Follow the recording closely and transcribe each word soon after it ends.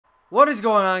What is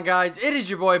going on, guys? It is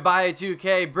your boy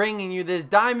Bio2K bringing you this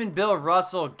Diamond Bill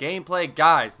Russell gameplay,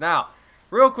 guys. Now,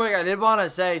 real quick, I did want to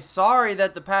say sorry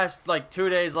that the past 2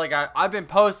 days, I've been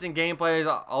posting gameplays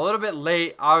a little bit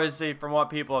late, obviously, from what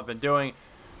people have been doing.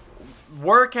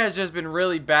 Work has just been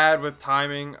really bad with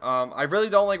timing. I really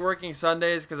don't like working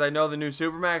Sundays because I know the new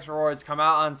Supermax rewards come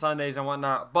out on Sundays and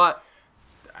whatnot, but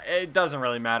it doesn't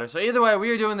really matter. So either way,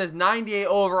 we are doing this 98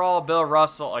 overall Bill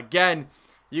Russell again.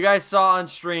 You guys saw on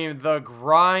stream, the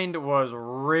grind was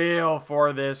real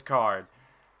for this card.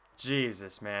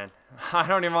 Jesus, man. I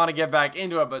don't even want to get back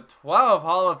into it, but 12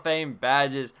 Hall of Fame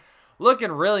badges.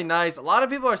 Looking really nice. A lot of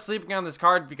people are sleeping on this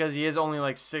card because he is only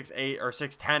like 6'8" or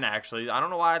 6'10", actually. I don't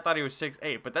know why I thought he was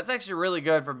 6'8", but that's actually really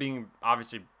good for being,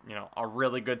 obviously, you know, a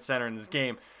really good center in this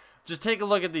game. Just take a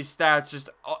look at these stats. Just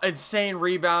insane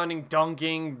rebounding,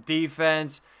 dunking,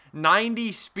 defense,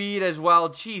 90 speed as well.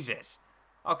 Jesus.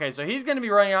 Okay, so he's going to be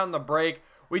running out in the break.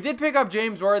 We did pick up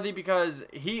James Worthy because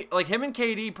him and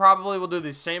KD probably will do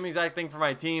the same exact thing for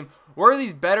my team.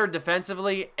 Worthy's better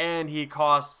defensively, and he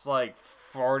costs like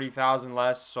 40,000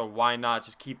 less, so why not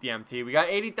just keep the MT? We got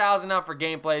 80,000 out for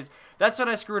gameplays. That's what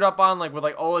I screwed up on, with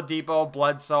Oladipo,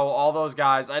 Bledsoe, all those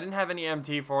guys. I didn't have any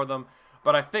MT for them,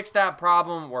 but I fixed that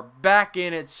problem. We're back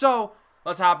in it, so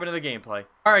let's hop into the gameplay.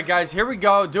 Alright, guys, here we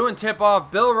go. Doing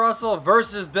tip-off. Bill Russell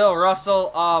versus Bill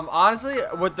Russell. Honestly,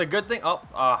 with the good thing...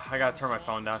 I gotta turn my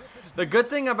phone down. The good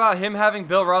thing about him having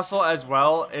Bill Russell as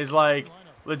well is,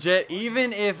 legit,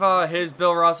 even if his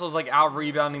Bill Russell's,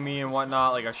 out-rebounding me and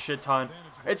whatnot, a shit ton,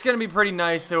 it's gonna be pretty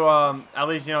nice to, at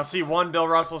least, see one Bill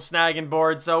Russell snagging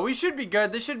board. So we should be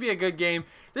good. This should be a good game.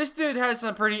 This dude has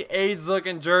some pretty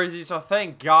AIDS-looking jerseys, so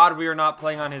thank God we are not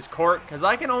playing on his court, because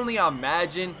I can only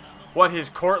imagine what his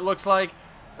court looks like.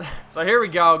 So here we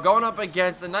go, going up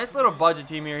against a nice little budget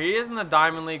team here. He is in the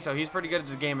Diamond League, so he's pretty good at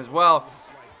this game as well.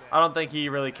 I don't think he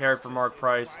really cared for Mark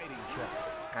Price,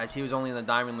 as he was only in the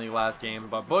Diamond League last game.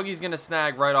 But Boogie's going to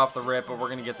snag right off the rip, but we're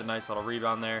going to get the nice little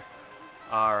rebound there.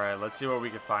 Alright, let's see what we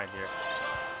can find here.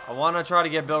 I want to try to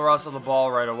get Bill Russell the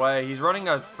ball right away. He's running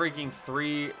a freaking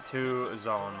 3-2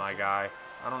 zone, my guy.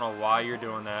 I don't know why you're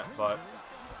doing that, but...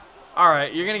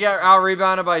 Alright, you're going to get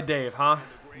out-rebounded by Dave, huh?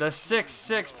 The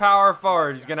 6'6" power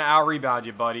forward is going to out-rebound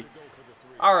you, buddy.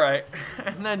 Alright.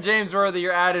 And then James Worthy,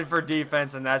 you're added for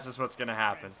defense, and that's just what's going to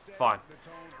happen. Fun.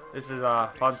 This is a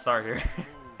fun start here.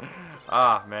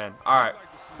 Man. Alright.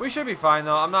 We should be fine,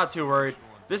 though. I'm not too worried.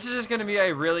 This is just going to be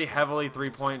a really heavily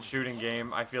three-point shooting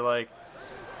game, I feel like.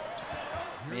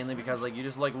 Mainly because, you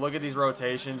just, look at these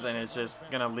rotations, and it's just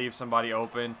going to leave somebody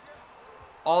open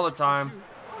all the time.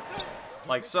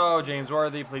 Like so. James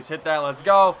Worthy, please hit that. Let's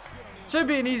go. Should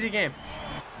be an easy game.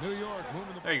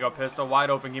 There you go, Pistol. Wide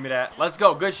open. Give me that. Let's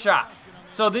go. Good shot.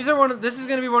 So this is going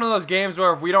to be one of those games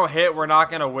where if we don't hit, we're not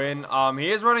going to win.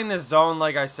 He is running this zone,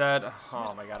 like I said.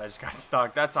 Oh, my God. I just got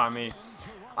stuck. That's on me.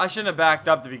 I shouldn't have backed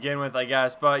up to begin with, I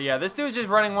guess. But, yeah, this dude's just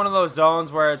running one of those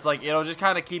zones where it's it'll just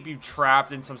kind of keep you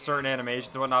trapped in some certain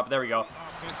animations and whatnot. But there we go.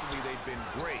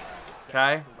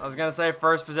 Okay. I was going to say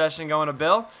first possession going to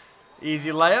Bill.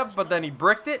 Easy layup, but then he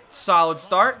bricked it. Solid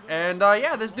start. And,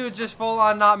 yeah, this dude's just full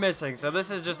on not missing. So this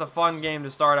is just a fun game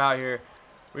to start out here.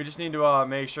 We just need to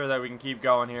make sure that we can keep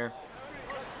going here.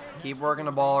 Keep working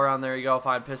the ball around. There you go.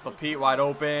 Find Pistol Pete wide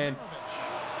open.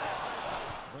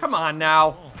 Come on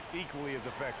now. Equally as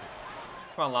effective.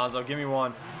 Come on, Lonzo. Give me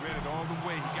one.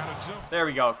 There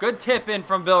we go. Good tip in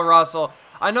from Bill Russell.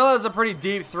 I know that was a pretty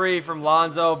deep three from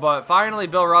Lonzo, but finally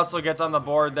Bill Russell gets on the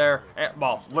board there.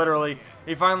 Well, literally.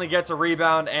 He finally gets a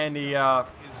rebound, and he,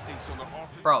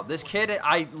 bro, this kid,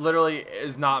 I literally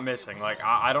is not missing.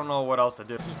 I don't know what else to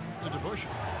do.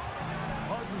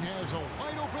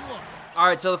 All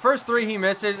right, so the first three he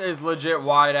misses is legit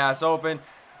wide-ass open.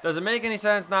 Does it make any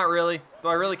sense? Not really. Do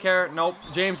I really care? Nope.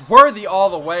 James Worthy all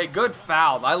the way. Good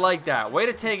foul. I like that. Way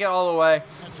to take it all the way.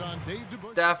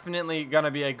 Definitely going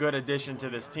to be a good addition to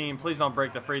this team. Please don't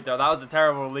break the free throw. That was a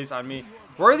terrible release on me.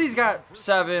 Worthy's got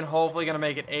 7. Hopefully going to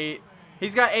make it 8.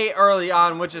 He's got 8 early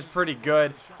on, which is pretty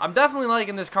good. I'm definitely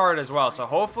liking this card as well, so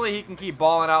hopefully he can keep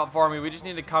balling out for me. We just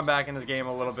need to come back in this game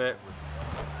a little bit.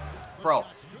 Bro,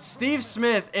 Steve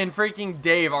Smith and freaking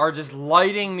Dave are just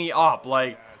lighting me up.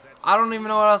 I don't even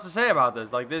know what else to say about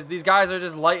this. These guys are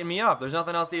just lighting me up. There's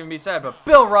nothing else to even be said. But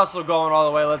Bill Russell going all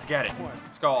the way. Let's get it.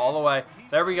 Let's go all the way.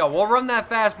 There we go. We'll run that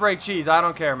fast break cheese. I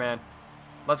don't care, man.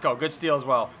 Let's go. Good steal as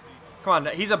well. Come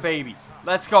on. He's a baby.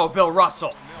 Let's go, Bill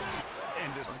Russell.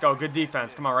 Let's go. Good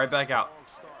defense. Come on. Right back out.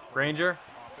 Granger,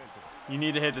 you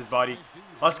need to hit this, buddy.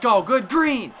 Let's go. Good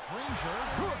green.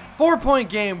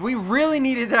 4-point game. We really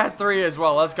needed that 3 as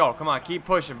well. Let's go. Come on. Keep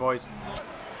pushing, boys.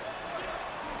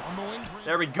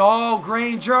 There we go,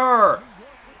 Granger.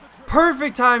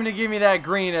 Perfect time to give me that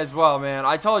green as well, man.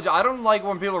 I told you, I don't like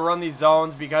when people run these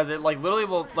zones because it, like, literally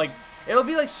will, like, it'll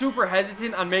be, like, super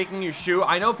hesitant on making you shoot.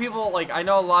 I know people, like, I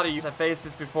know a lot of you have faced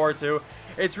this before, too.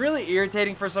 It's really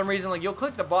irritating for some reason. Like, you'll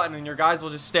click the button and your guys will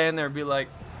just stand there and be like,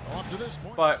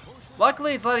 but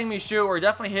luckily it's letting me shoot. We're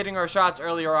definitely hitting our shots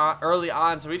early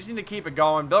on, so we just need to keep it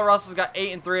going. Bill Russell's got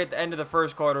 8 and 3 at the end of the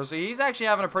first quarter, so he's actually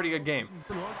having a pretty good game.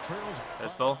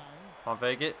 Pistol. Pump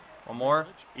fake it. One more.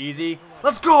 Easy.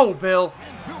 Let's go, Bill.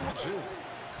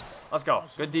 Let's go.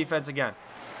 Good defense again.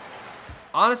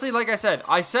 Honestly, like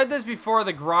I said this before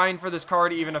the grind for this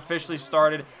card even officially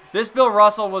started. This Bill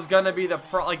Russell was gonna be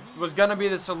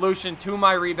the solution to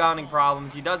my rebounding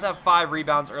problems. He does have 5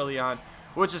 rebounds early on,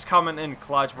 which is coming in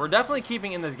clutch. We're definitely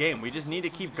keeping in this game. We just need to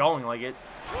keep going. Like it.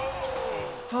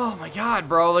 Oh my God,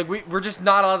 bro. Like we're just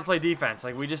not allowed to play defense.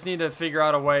 Like we just need to figure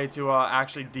out a way to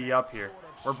actually D up here.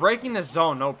 We're breaking this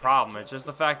zone, no problem. It's just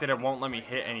the fact that it won't let me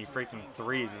hit any freaking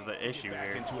threes is the issue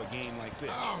here. Into a game like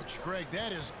this. Ouch, Greg,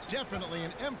 that is definitely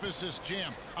an emphasis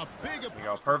jam. A big. There we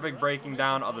go, perfect breaking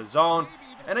down of the zone.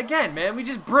 And again, man, we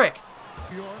just brick.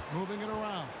 You're moving it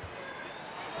around.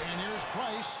 And here's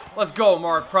Price. Let's go,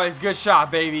 Mark Price. Good shot,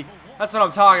 baby. That's what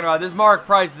I'm talking about. This Mark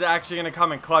Price is actually going to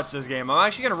come and clutch this game. I'm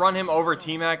actually going to run him over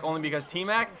T-Mac only because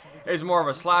T-Mac is more of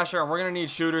a slasher, and we're going to need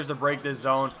shooters to break this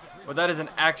zone. But that is an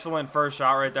excellent first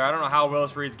shot right there. I don't know how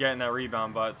Willis Reed's getting that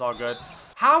rebound, but it's all good.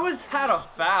 How is that a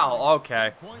foul?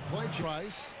 Okay. Point play,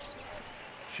 Price.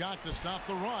 Shot to stop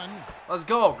the run. Let's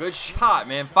go. Good shot,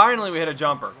 man. Finally, we hit a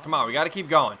jumper. Come on, we got to keep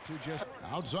going. Just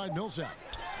outside Millsap.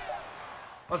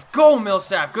 Let's go,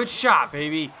 Millsap. Good shot,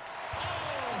 baby.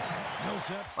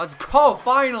 Millsap. Let's go,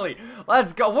 finally.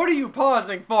 Let's go. What are you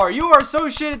pausing for? You are so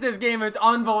shit at this game, it's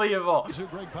unbelievable.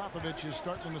 Greg Popovich is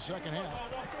starting in the second half.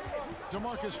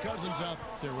 DeMarcus Cousins out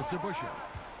there with DeBusschere.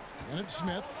 And it's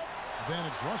Smith. Then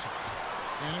it's Russell.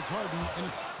 And it's Harden.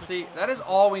 And see, that is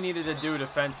all we needed to do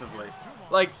defensively.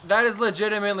 Like, that is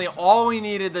legitimately all we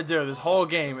needed to do this whole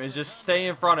game is just stay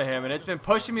in front of him. And it's been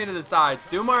pushing me to the sides.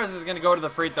 Dumars is going to go to the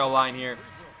free throw line here.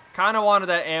 Kind of wanted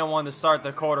that and one to start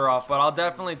the quarter off, but I'll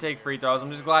definitely take free throws.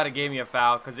 I'm just glad it gave me a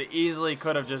foul because it easily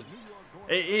could have just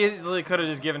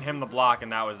given him the block,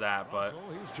 and that was that. But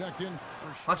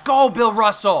let's go, Bill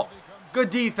Russell. Good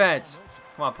defense.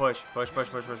 Come on, push.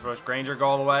 Granger, go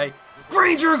all the way.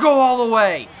 Granger, go all the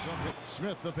way.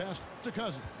 Smith, the pass to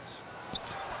Cousins.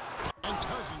 And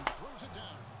Cousins throws it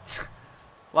down.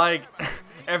 Like,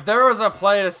 if there was a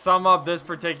play to sum up this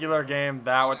particular game,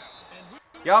 that would...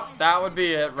 Yup, that would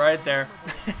be it right there.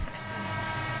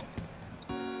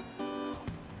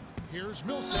 Here's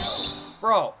Millsap.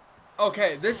 Bro,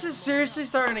 okay, this is seriously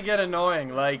starting to get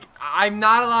annoying. Like, I'm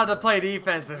not allowed to play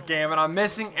defense this game, and I'm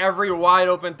missing every wide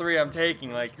open three I'm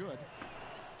taking. Like,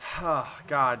 oh,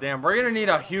 God damn. We're going to need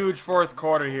a huge fourth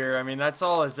quarter here. I mean, that's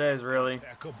all this is, really.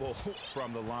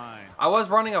 From the line. I was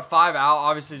running a 5 out,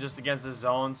 obviously, just against the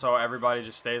zone, so everybody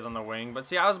just stays on the wing. But,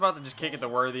 see, I was about to just kick it to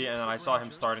Worthy, and then I saw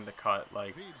him starting to cut.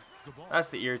 Like, that's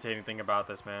the irritating thing about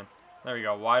this, man. There we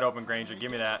go. Wide open Granger.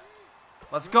 Give me that.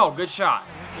 Let's go. Good shot.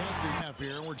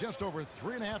 Here. We're just over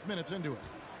 3.5 minutes into it.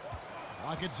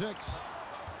 Clock at 6.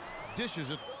 Dishes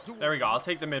it. There we go. I'll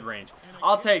take the mid-range.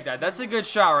 I'll take that. That's a good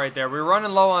shot right there. We're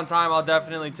running low on time. I'll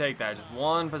definitely take that. Just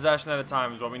one possession at a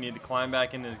time is what we need to climb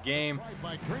back in this game.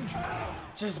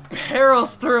 Just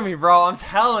barrels through me, bro. I'm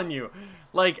telling you.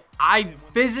 Like, I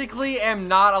physically am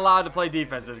not allowed to play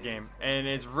defense this game, and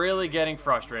it's really getting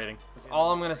frustrating. That's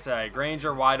all I'm going to say.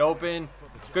 Granger wide open.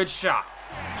 Good shot.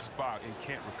 Spot and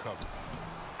can't recover.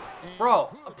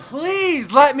 Bro,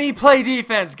 please let me play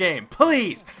defense game.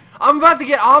 Please. I'm about to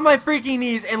get on my freaking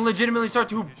knees and legitimately start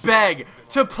to beg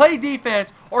to play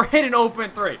defense or hit an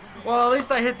open three. Well, at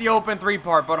least I hit the open three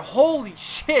part, but holy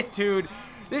shit, dude.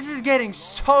 This is getting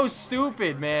so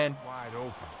stupid, man. Wide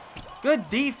open.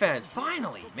 Good defense.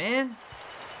 Finally, man.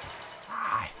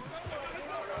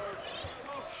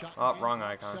 Oh, wrong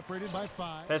icon. Separated by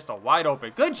 5. Pistol, wide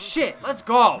open. Good shit. Let's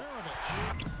go.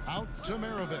 Out to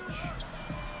Maravich.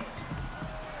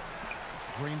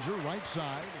 Granger right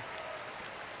side.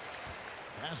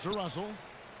 Pass to Russell.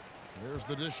 There's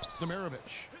the dish to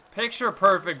Maravich. Picture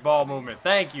perfect ball movement.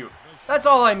 Thank you. That's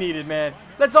all I needed, man.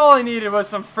 That's all I needed was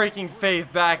some freaking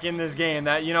faith back in this game.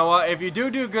 That, you know what, if you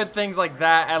do good things like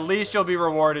that, at least you'll be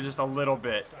rewarded just a little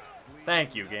bit.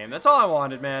 Thank you, game. That's all I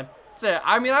wanted, man. That's it.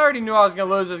 I mean, I already knew I was going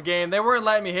to lose this game. They weren't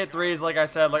letting me hit threes, like I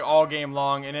said, like all game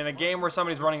long. And in a game where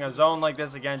somebody's running a zone like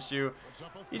this against you,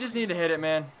 you just need to hit it,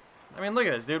 man. I mean, look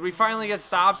at this, dude. We finally get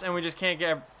stops, and we just can't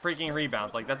get freaking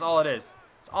rebounds. Like, that's all it is.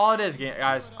 That's all it is,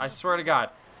 guys. I swear to God.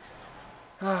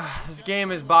 This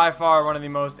game is by far one of the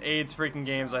most AIDS freaking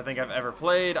games I think I've ever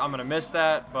played. I'm gonna miss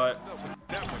that, but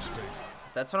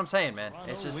that's what I'm saying, man.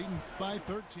 It's just, I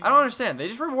don't understand. They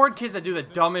just reward kids that do the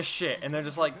dumbest shit, and they're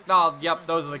just like, no, yep,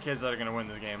 those are the kids that are gonna win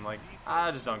this game. Like, I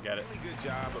just don't get it.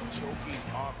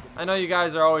 I know you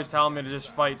guys are always telling me to just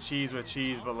fight cheese with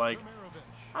cheese, but like,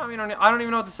 I mean, I don't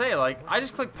even know what to say. Like, I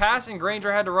just clicked pass, and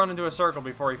Granger had to run into a circle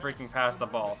before he freaking passed the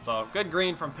ball. So, good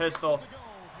green from Pistol.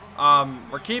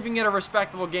 We're keeping it a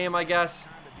respectable game, I guess.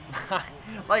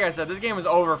 Like I said, this game was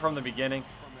over from the beginning.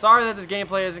 Sorry that this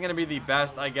gameplay isn't going to be the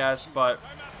best, I guess, but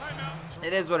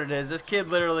it is what it is. This kid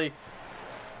literally,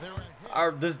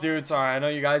 or this dude, sorry, I know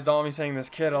you guys don't want me saying this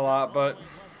kid a lot, but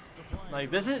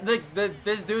like, this is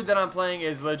this dude that I'm playing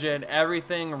is legit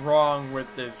everything wrong with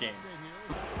this game.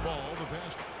 Ball, the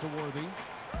pass to Worthy.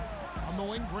 On the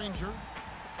wing, Granger.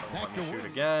 Let me shoot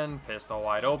again. Pistol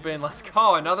wide open. Let's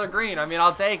go. Another green. I mean,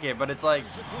 I'll take it, but it's like,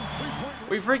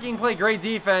 we freaking play great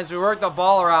defense. We work the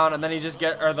ball around, and then he just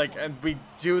get, or like, we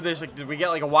do this, like, we get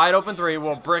like a wide open three.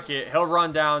 We'll brick it. He'll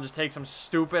run down, just take some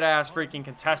stupid ass freaking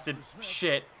contested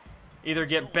shit. Either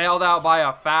get bailed out by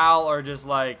a foul or just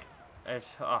like,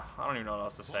 it's, I don't even know what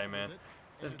else to say, man.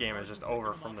 This game is just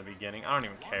over from the beginning. I don't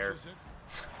even care.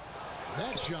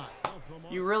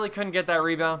 You really couldn't get that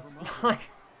rebound?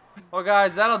 Like, well,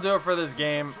 guys, that'll do it for this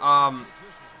game.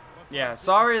 Yeah,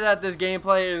 sorry that this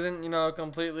gameplay isn't, you know,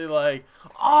 completely like,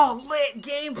 oh, lit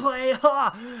gameplay,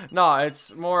 huh? No,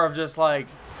 it's more of just like,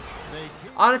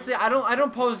 honestly, I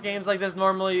don't post games like this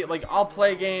normally. Like, I'll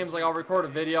play games, like, I'll record a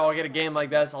video, I'll get a game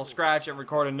like this, I'll scratch it,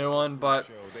 record a new one, but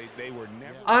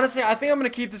honestly, I think I'm gonna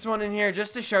keep this one in here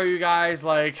just to show you guys,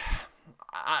 like,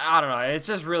 I don't know, it's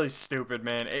just really stupid,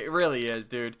 man. It really is,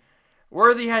 dude.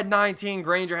 Worthy had 19,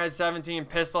 Granger had 17,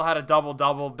 Pistol had a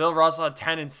double-double, Bill Russell had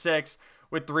 10 and 6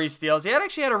 with 3 steals. He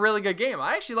actually had a really good game.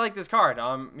 I actually like this card.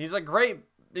 He's a great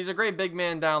big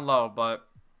man down low, but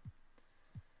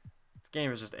this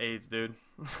game is just AIDS, dude.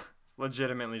 It's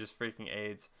legitimately just freaking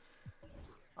AIDS.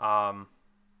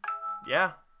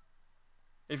 Yeah.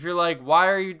 If you're like,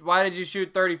 why did you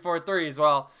shoot 34 threes?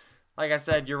 Well, like I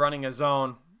said, you're running a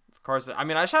zone. Of course, I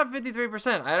mean, I shot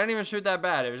 53%. I didn't even shoot that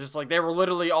bad. It was just like they were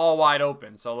literally all wide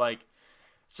open. So, like,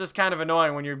 it's just kind of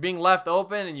annoying. When you're being left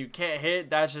open and you can't hit,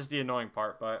 that's just the annoying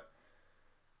part. But,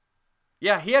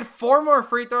 yeah, he had 4 more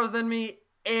free throws than me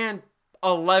and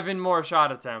 11 more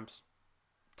shot attempts.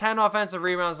 10 offensive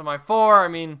rebounds to my 4. I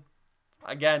mean,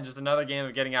 again, just another game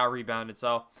of getting out-rebounded.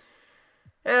 So,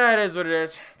 yeah, it is what it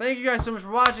is. Thank you guys so much for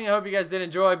watching. I hope you guys did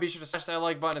enjoy. Be sure to smash that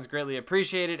like button. It's greatly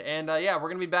appreciated. And, yeah, we're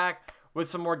going to be back with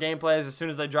some more gameplays as soon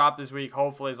as they drop this week.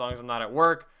 Hopefully, as long as I'm not at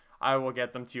work, I will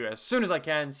get them to you as soon as I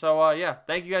can. So, yeah,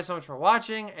 thank you guys so much for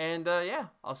watching, and, yeah,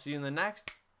 I'll see you in the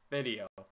next video.